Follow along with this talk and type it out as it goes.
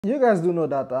You guys do know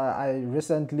that I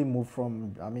recently moved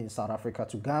from, South Africa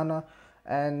to Ghana,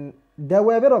 and there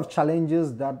were a bit of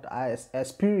challenges that I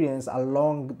experienced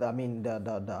along,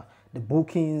 the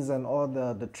bookings and all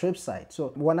the trip sites. So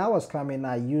when I was coming,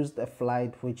 I used a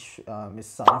flight which is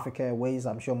South Africa Airways.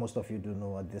 I'm sure most of you do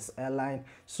know this airline.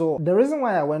 So the reason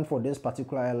why I went for this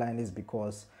particular airline is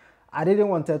because I didn't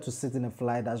want to sit in a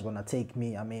flight that's gonna take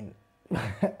me,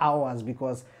 hours,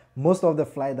 because most of the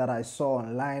flight that I saw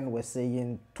online were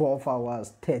saying 12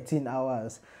 hours, 13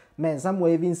 hours. Man, some were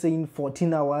even saying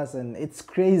 14 hours, and it's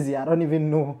crazy. I don't even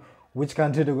know which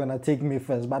country they're gonna take me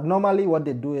first. But normally what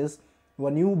they do is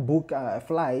when you book a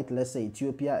flight, let's say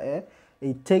Ethiopia Air,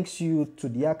 it takes you to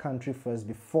their country first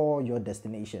before your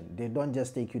destination. They don't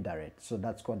just take you direct. So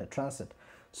that's called a transit.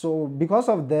 So because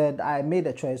of that, I made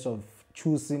a choice of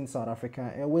choosing South African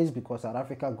Airways because South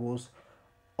Africa goes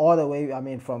all the way,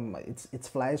 from it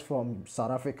flies from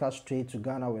South Africa straight to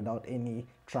Ghana without any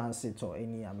transit or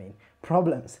any,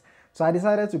 problems. So I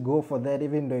decided to go for that,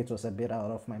 even though it was a bit out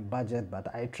of my budget,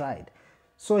 but I tried.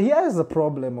 So here is the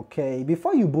problem, okay?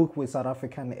 Before you book with South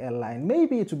African airline,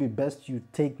 maybe it would be best you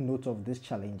take note of these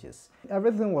challenges.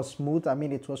 Everything was smooth.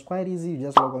 It was quite easy. You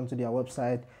just log onto their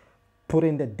website, put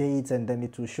in the dates, and then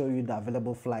it will show you the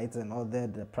available flights and all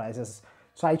the prices.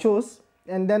 So I chose.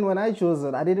 And then when I chose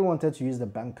it, I didn't want to use the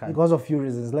bank card because of a few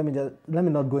reasons. Let me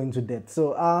not go into that.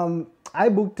 So I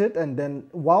booked it, and then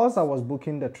whilst I was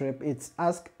booking the trip, it's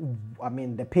asked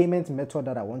the payment method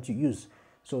that I want to use.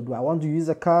 So do I want to use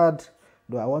a card?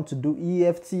 Do I want to do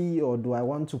EFT, or do I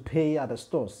want to pay at the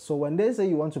stores? So when they say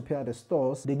you want to pay at the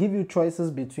stores, they give you choices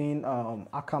between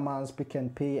Ackermans, Pick n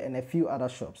Pay, and a few other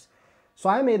shops. So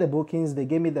I made the bookings, they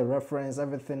gave me the reference,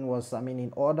 everything was,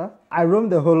 in order. I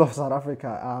roamed the whole of South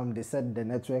Africa. They said the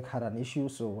network had an issue,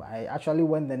 so I actually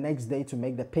went the next day to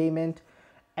make the payment,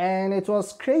 and it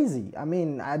was crazy. I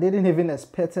didn't even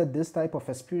expect this type of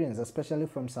experience, especially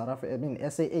from South Africa,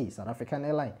 SAA, South African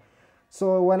Airline.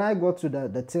 So when I got to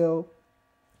the till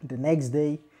the next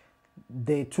day,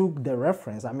 they took the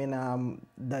reference.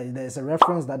 There's a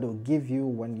reference that they'll give you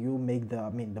when you make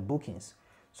the bookings.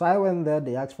 So I went there,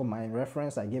 they asked for my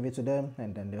reference, I gave it to them,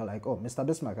 and then they're like, oh, Mr.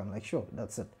 Bismarck. I'm like, sure,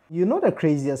 that's it. You know the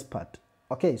craziest part?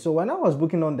 Okay, so when I was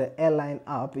booking on the airline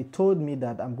app, it told me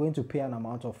that I'm going to pay an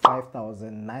amount of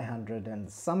 5,900 and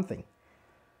something.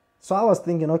 So I was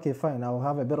thinking, okay, fine, I'll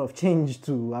have a bit of change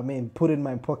to, put in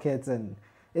my pockets, and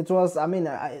it was, I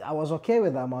was okay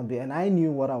with the amount, and I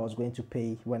knew what I was going to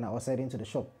pay when I was heading to the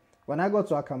shop. When I got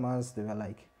to Ackermans, they were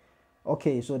like,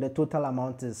 okay, so the total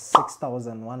amount is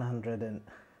 6,100 and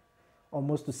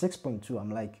almost to 6.2.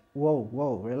 I'm like,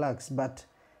 whoa, relax. But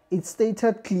it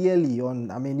stated clearly on,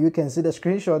 you can see the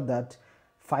screenshot that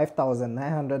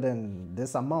 5,900 and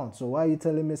this amount. So why are you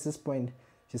telling me 6 point?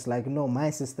 She's like, no,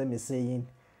 my system is saying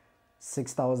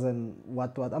 6,000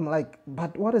 what. I'm like,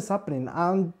 but what is happening?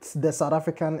 Aren't the South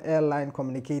African airline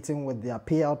communicating with their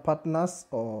payout partners,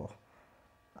 or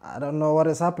I don't know what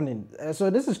is happening? So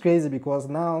this is crazy because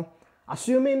now,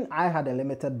 assuming I had a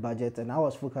limited budget and I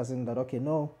was focusing that, okay,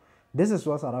 no, this is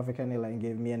what South African Airline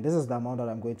gave me, and this is the amount that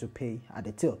I'm going to pay at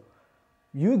the till.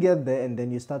 You get there, and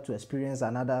then you start to experience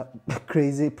another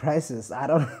crazy prices. I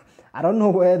don't know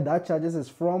where that charges is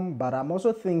from, but I'm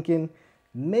also thinking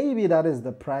maybe that is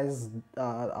the price,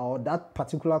 or that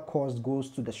particular cost goes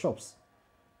to the shops.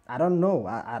 I don't know.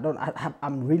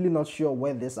 I'm really not sure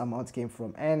where this amount came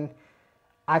from, and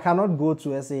I cannot go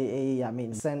to SAA.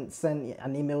 Send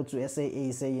an email to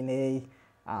SAA saying, hey,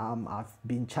 I've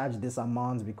been charged this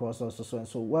amount because also so and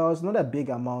so. Well, it's not a big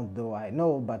amount though, I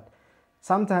know, but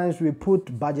sometimes we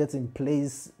put budgets in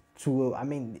place to,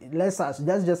 let's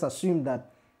just assume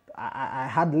that I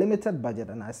had limited budget,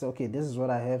 and I said, okay, this is what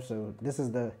I have, so this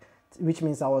is which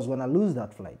means I was going to lose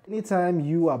that flight. Anytime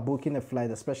you are booking a flight,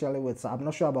 especially with, I'm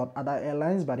not sure about other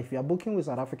airlines, but if you are booking with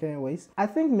South African Airways, I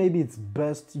think maybe it's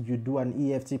best you do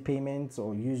an EFT payment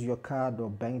or use your card or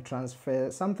bank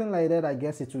transfer, something like that. I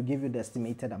guess it will give you the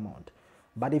estimated amount.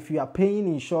 But if you are paying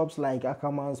in shops like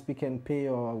Ackermans, Pick n Pay,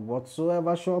 or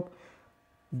whatsoever shop,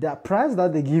 the price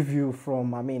that they give you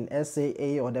from,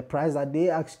 SAA, or the price that they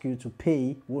ask you to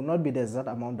pay will not be the exact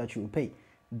amount that you will pay.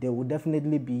 There will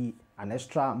definitely be an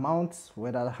extra amount,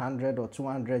 whether 100 or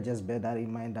 200. Just bear that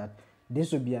in mind, that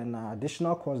this will be an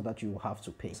additional cost that you will have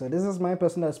to pay. So this is my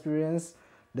personal experience.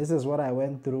 This is what I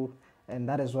went through, and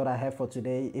that is what I have for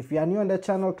today. If you are new on the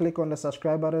channel, click on the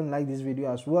subscribe button, like this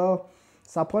video as well.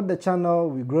 Support the channel,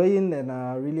 we're growing, and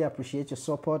I really appreciate your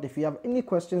support. If you have any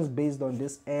questions based on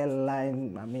this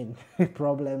airline,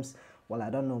 problems, well, I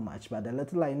don't know much, but the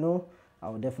little I know, I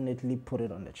will definitely put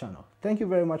it on the channel. Thank you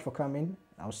very much for coming.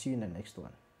 I'll see you in the next one.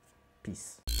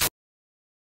 Peace.